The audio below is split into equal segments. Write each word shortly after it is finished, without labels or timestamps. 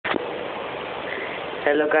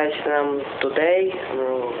Hello guys, today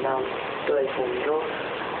tôi cùng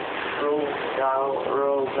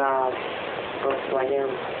roll out Volkswagen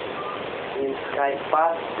in Sky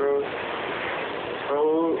Pass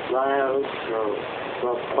roll out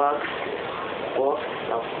box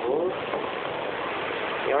of wood.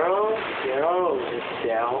 Euro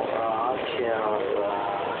sell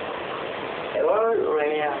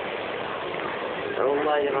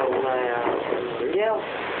real.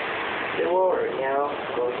 The water now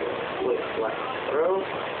goes with what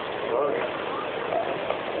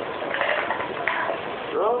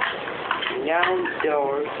roll down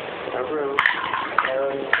doors a room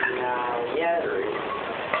and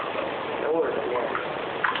the word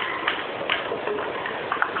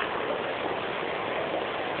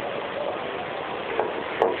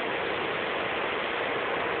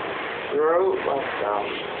roll of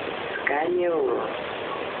Scania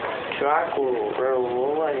truck roll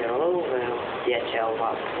DHL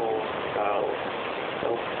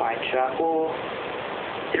so five truck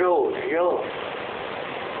through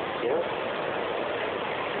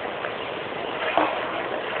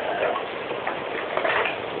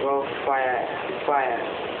roll fire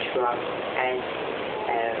truck and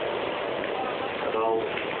roll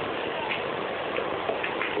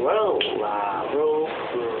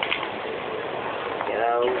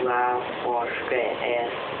Porsche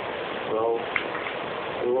Cayenne roll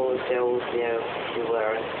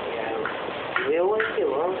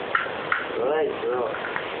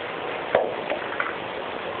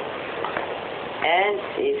and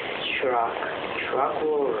it's truck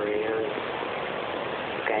warrior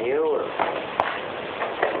Cayenne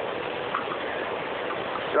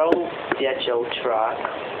roll DHL truck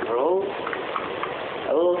roll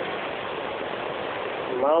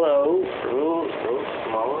smaller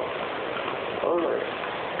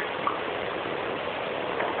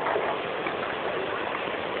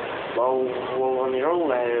on the roll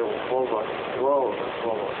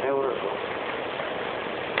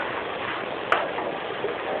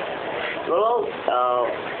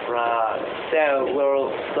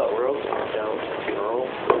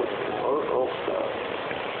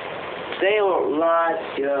they will not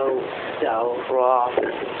go so rough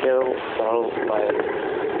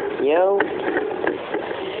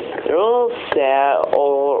roll sell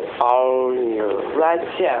or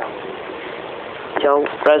don't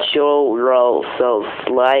special roll so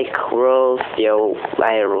like roll still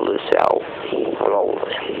roll sell roll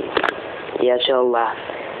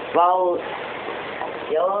well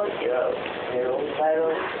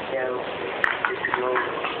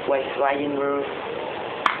Volkswagen roll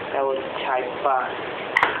that was type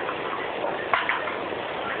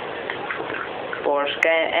Porsche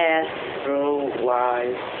Cayenne roll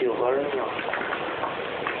silver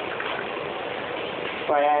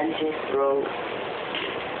fire engine roll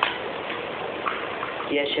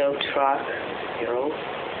DHL truck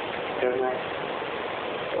very nice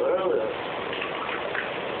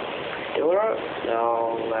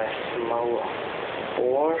small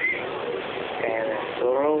Porsche and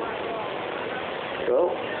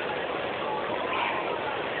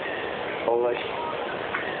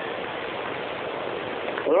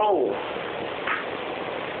roll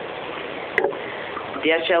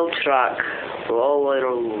DHL truck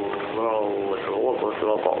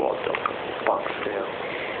box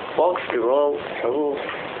roll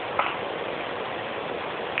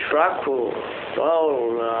truck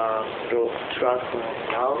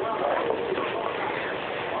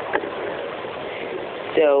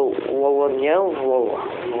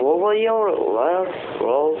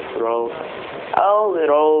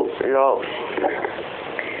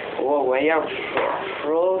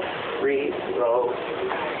so free roll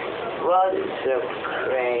what is the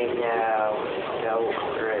crane now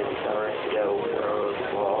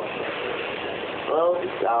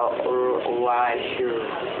why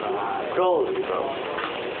should roll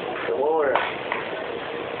the water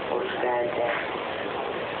or stand there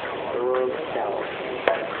roll down.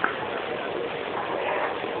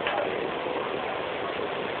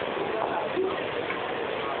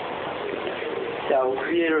 So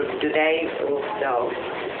here today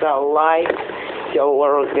so light so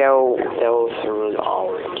we'll go through the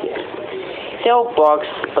orange cell box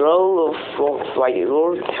below Volkswagen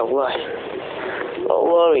road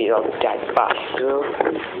worry of that bus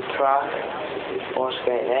truck Porsche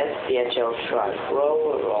Cayenne DHL truck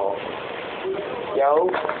roll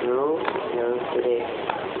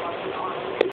today